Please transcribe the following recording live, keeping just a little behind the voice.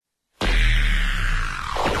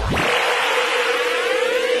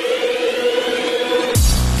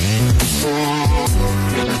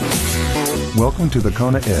Welcome to the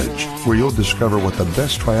Kona Edge, where you'll discover what the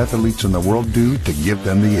best triathletes in the world do to give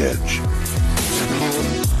them the edge.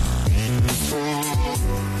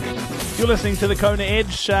 You're listening to the Kona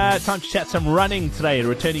Edge. Time to chat some running today. A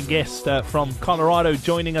returning guest from Colorado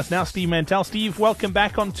joining us now, Steve Mantell. Steve, welcome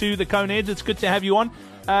back onto the Kona Edge. It's good to have you on.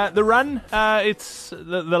 The run, it's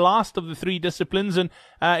the last of the three disciplines, and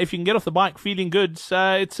if you can get off the bike feeling good,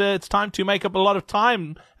 it's time to make up a lot of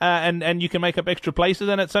time, and you can make up extra places,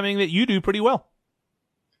 and it's something that you do pretty well.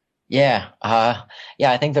 Yeah,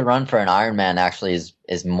 I think the run for an Ironman actually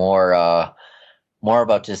is more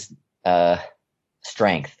about just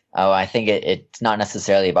strength. I think it's not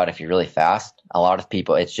necessarily about if you're really fast. A lot of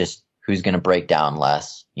people, it's just who's going to break down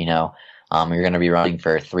less. You're going to be running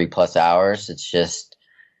for 3+ hours. It's just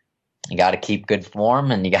you got to keep good form,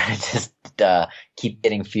 and you got to just keep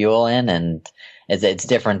getting fuel in, and it's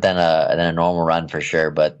different than a normal run for sure.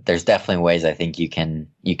 But there's definitely ways I think you can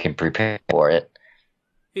prepare for it.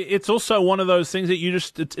 It's also one of those things that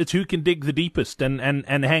it's who can dig the deepest and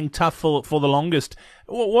hang tough for the longest.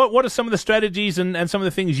 What are some of the strategies and some of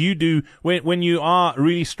the things you do when you are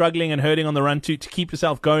really struggling and hurting on the run to keep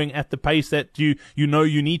yourself going at the pace that you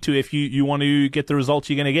need to if you want to get the results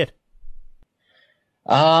you're going to get?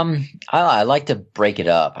 I like to break it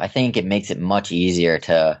up. I think it makes it much easier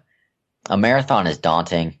a marathon is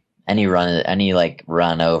daunting. Any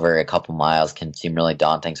run over a couple miles can seem really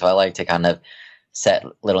daunting. So I like to kind of set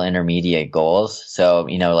little intermediate goals. So,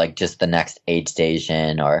 like just the next aid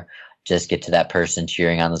station or just get to that person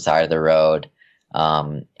cheering on the side of the road,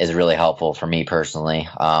 is really helpful for me personally.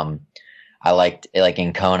 I like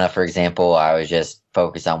in Kona, for example, I was just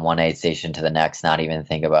focused on one aid station to the next, not even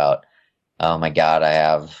think about, oh my God, I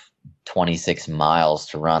have 26 miles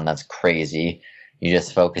to run. That's crazy. You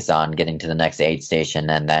just focus on getting to the next aid station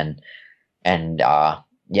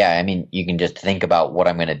you can just think about what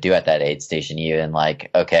I'm going to do at that aid station. Even like,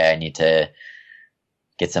 okay, I need to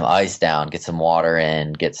get some ice down, get some water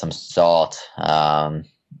in, get some salt,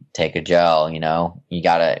 take a gel, you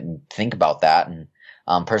got to think about that. And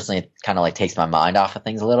personally, it kind of like takes my mind off of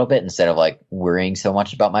things a little bit instead of like worrying so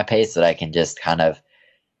much about my pace that I can just kind of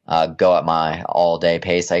go at my all day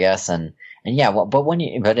pace, I guess.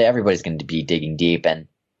 But everybody's going to be digging deep. And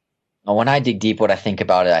when I dig deep, I think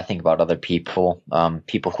about other people,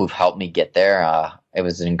 people who've helped me get there. It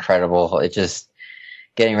was incredible. It just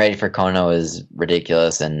getting ready for Kona was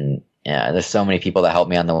ridiculous. And there's so many people that helped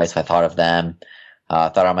me on the way. So I thought of them,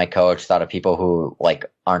 thought of my coach, thought of people who like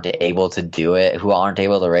aren't able to do it, who aren't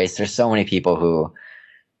able to race. There's so many people who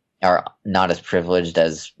are not as privileged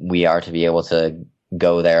as we are to be able to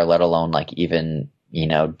go there, let alone like even,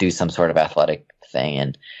 do some sort of athletic thing.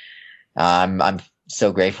 And I'm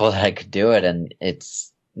so grateful that I could do it. And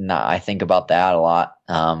I think about that a lot.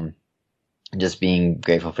 Just being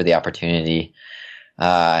grateful for the opportunity.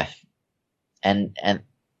 And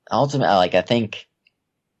ultimately, like, I think,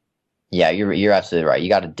 yeah, you're absolutely right. You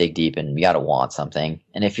got to dig deep and you got to want something.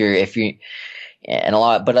 And I think a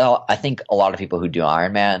lot of people who do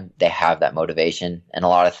Ironman, they have that motivation. And a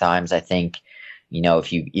lot of times I think,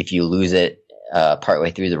 if you lose it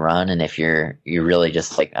partway through the run, and if you're really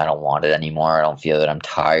just like, I don't want it anymore, I don't feel that, I'm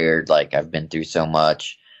tired, like I've been through so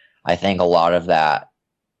much. I think a lot of that,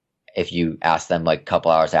 if you ask them like a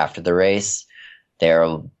couple hours after the race,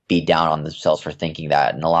 they'll be down on themselves for thinking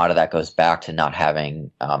that. And a lot of that goes back to not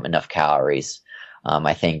having enough calories.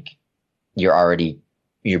 I think your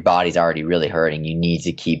body's already really hurting. You need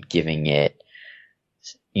to keep giving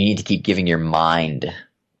your mind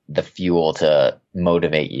the fuel to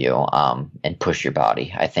motivate you and push your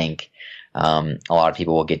body. I think a lot of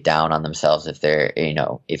people will get down on themselves if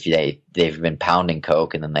they've been pounding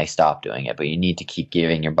Coke and then they stop doing it. But you need to keep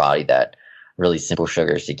giving your body that really simple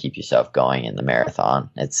sugars to keep yourself going in the marathon.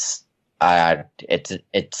 It's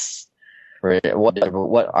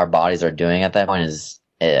what our bodies are doing at that point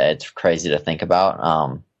it's crazy to think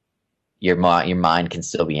about. Your mind can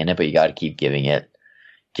still be in it, but you got to keep giving it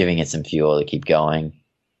some fuel to keep going.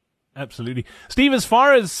 Absolutely. Steve, as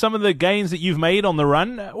far as some of the gains that you've made on the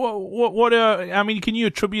run, can you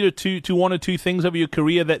attribute it to one or two things over your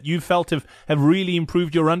career that you felt have really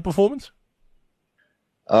improved your run performance?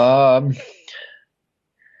 I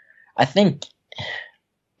think,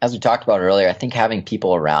 as we talked about earlier, I think having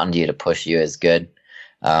people around you to push you is good.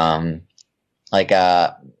 When I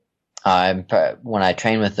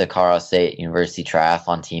train with the Colorado State University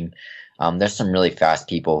triathlon team, there's some really fast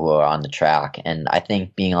people who are on the track. And I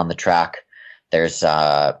think being on the track, there's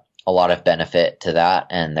a lot of benefit to that.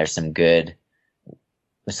 And there's some good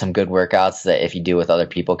workouts that if you do with other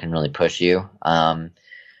people can really push you,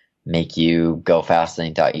 make you go faster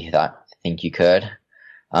than you think you could.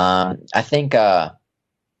 I think I'm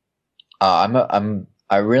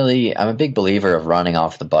a big believer of running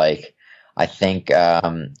off the bike. I think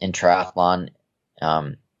in triathlon,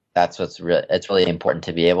 um, it's really important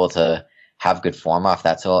to be able to have good form off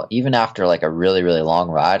that. So even after like a really, really long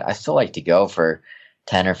ride, I still like to go for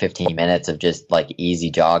 10 or 15 minutes of just like easy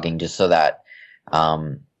jogging, just so that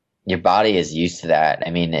your body is used to that. I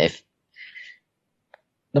mean, if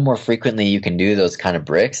the more frequently you can do those kind of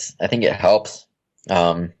bricks, I think it helps.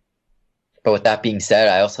 Um, but with that being said,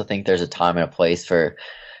 I also think there's a time and a place for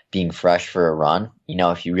being fresh for a run. You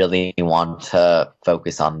know, if you really want to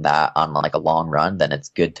focus on that on like a long run, then it's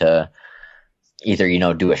good to either, you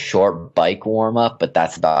know, do a short bike warm up, but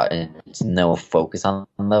that's about it. It's no focus on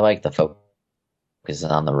the bike. The focus is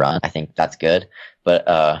on the run. I think that's good.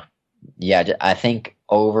 But yeah, I think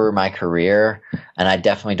over my career, and I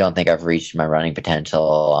definitely don't think I've reached my running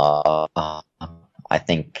potential. I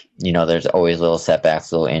think, you know, there's always little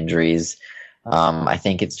setbacks, little injuries. I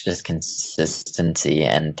think it's just consistency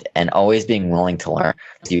and always being willing to learn.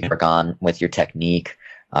 So you can work on with your technique,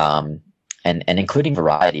 and including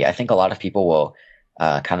variety. I think a lot of people will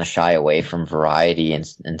kind of shy away from variety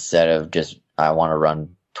instead of just, I want to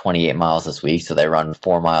run 28 miles this week, so they run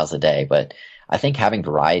 4 miles a day. But I think having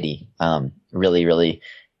variety really, really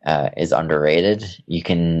is underrated. You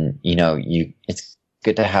can, you know, it's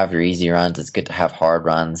good to have your easy runs. It's good to have hard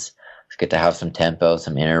runs. It's good to have some tempo,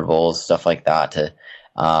 some intervals, stuff like that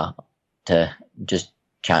to just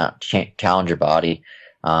challenge your body.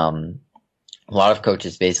 A lot of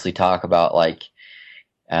coaches basically talk about like,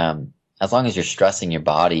 as long as you're stressing your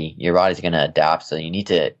body's going to adapt. So you need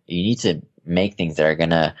to make things that are going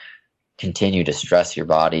to continue to stress your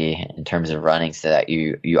body in terms of running, so that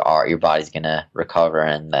your body's going to recover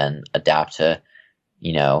and then adapt to,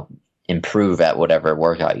 you know, improve at whatever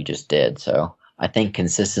workout you just did. So I think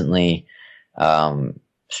consistently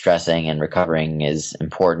stressing and recovering is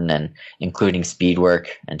important, and including speed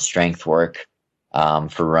work and strength work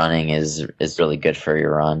for running is really good for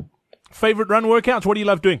your run. Favorite run workouts? What do you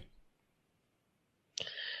love doing?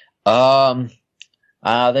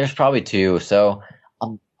 There's probably two. So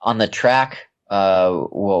on the track,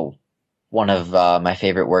 well, one of my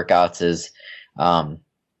favorite workouts is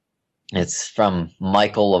it's from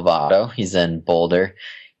Michael Lovato. He's in Boulder.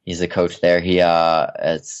 He's a coach there.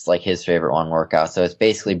 It's like his favorite one workout. So it's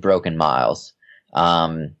basically broken miles.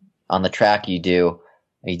 On the track your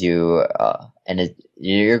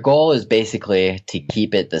goal is basically to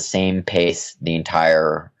keep it the same pace the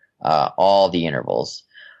entire, all the intervals.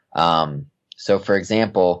 So for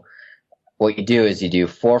example, what you do is you do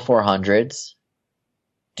 400s,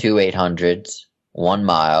 800s, 1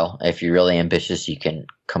 mile. If you're really ambitious, you can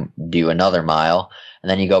do another mile, and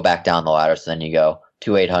then you go back down the ladder. So then you go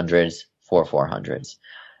 800s, 400s.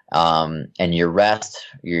 And your rest,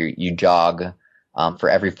 you jog. For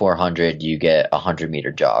every 400, you get a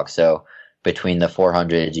 100-meter jog. So between the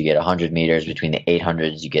 400s, you get 100 meters. Between the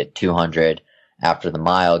 800s, you get 200. After the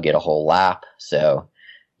mile, get a whole lap. So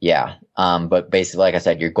yeah. But basically, like I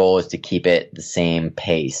said, your goal is to keep it the same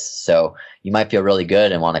pace. So you might feel really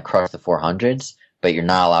good and want to crush the 400s, but you're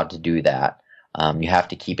not allowed to do that. You have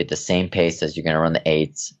to keep it the same pace as you're going to run the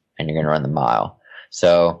 8s and you're going to run the mile.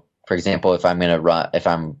 So for example, if I'm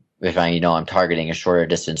targeting a shorter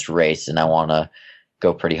distance race and I want to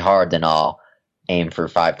go pretty hard, then I'll aim for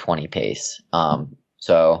 5:20 pace.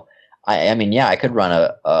 So I could run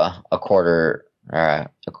a quarter, a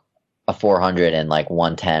 400 and like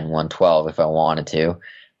 110, 112 if I wanted to,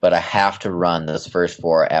 but I have to run those first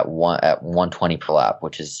four at 120 per lap,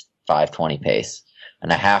 which is 5:20 pace.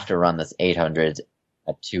 And I have to run this 800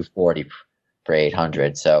 at 240 per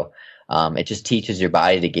 800. So, it just teaches your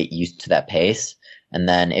body to get used to that pace. And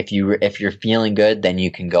then if you're feeling good, then you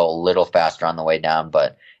can go a little faster on the way down.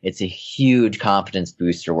 But it's a huge confidence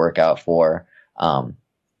booster workout for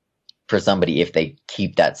somebody if they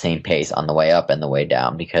keep that same pace on the way up and the way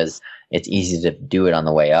down, because it's easy to do it on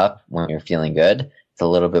the way up when you're feeling good. It's a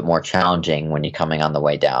little bit more challenging when you're coming on the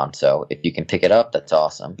way down. So if you can pick it up, that's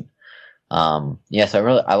awesome. So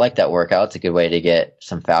I like that workout. It's a good way to get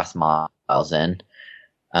some fast miles in.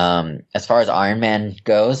 As far as Ironman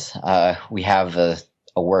goes, we have a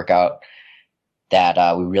workout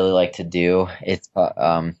that we really like to do. It's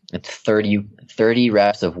 30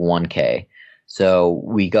 reps of 1K. So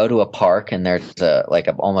we go to a park and there's like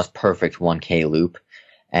a almost perfect 1K loop,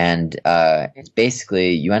 and it's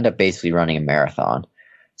basically you end up basically running a marathon.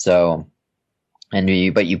 So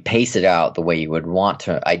but you pace it out the way you would want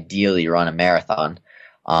to ideally run a marathon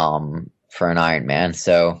for an Ironman.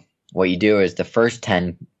 So what you do is the first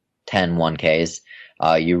 10 1Ks,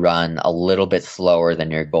 you run a little bit slower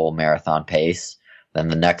than your goal marathon pace. Then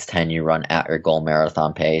the next 10 you run at your goal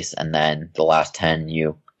marathon pace, and then the last 10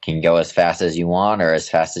 you can go as fast as you want or as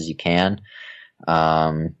fast as you can.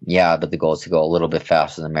 But the goal is to go a little bit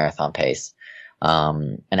faster than marathon pace.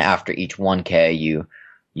 And after each 1K,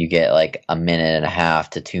 you get like a minute and a half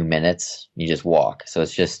to 2 minutes. You just walk. So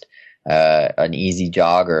it's just an easy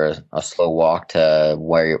jog or a slow walk to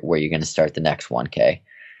where you're going to start the next 1K.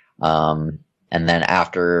 And then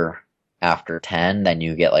after 10, then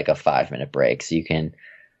you get like a 5-minute break. So you can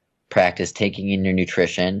practice taking in your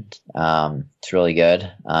nutrition. It's really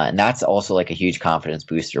good. And that's also like a huge confidence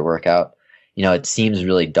booster workout. It seems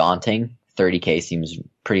really daunting. 30K seems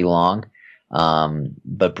pretty long.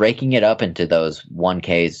 But breaking it up into those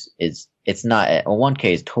 1Ks it's not, a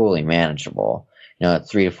 1K is totally manageable.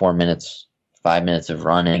 3 to 4 minutes, 5 minutes of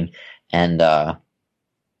running, and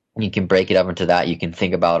you can break it up into that. You can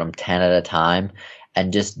think about them 10 at a time,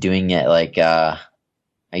 and just doing it like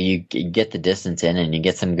you get the distance in, and you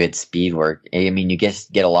get some good speed work. I mean, you get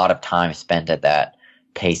a lot of time spent at that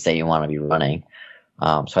pace that you want to be running.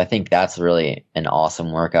 So I think that's really an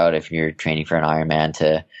awesome workout if you're training for an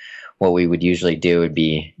Ironman. What we would usually do would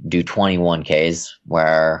be do 21Ks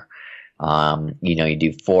where you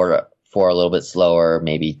do four a little bit slower,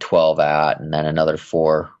 maybe 12 and then another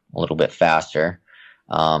 4 a little bit faster.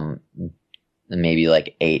 Maybe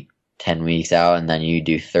like 8-10 weeks out, and then you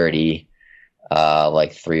do 30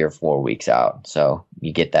 like 3 or 4 weeks out. So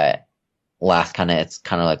you get that last it's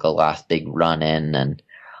kind of like a last big run in. And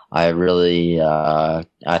I really I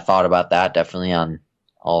thought about that definitely on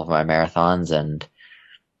all of my marathons, and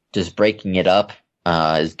just breaking it up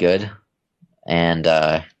is good. And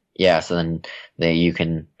so then you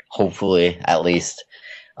can hopefully, at least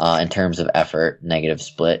in terms of effort, negative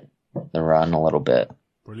split the run a little bit.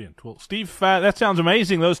 Brilliant. Well, Steve, that sounds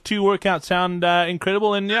amazing. Those 2 workouts sound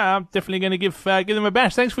incredible, and I'm definitely going to give them a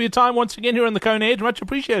bash. Thanks for your time once again here on the Kona Edge. Much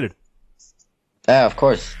appreciated. Yeah, of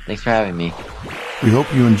course. Thanks for having me. We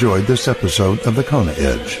hope you enjoyed this episode of the Kona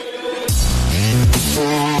Edge.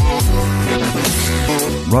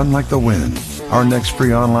 Run like the wind. Our next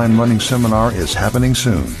free online running seminar is happening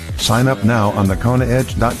soon. Sign up now on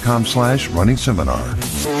thekonaedge.com/running seminar.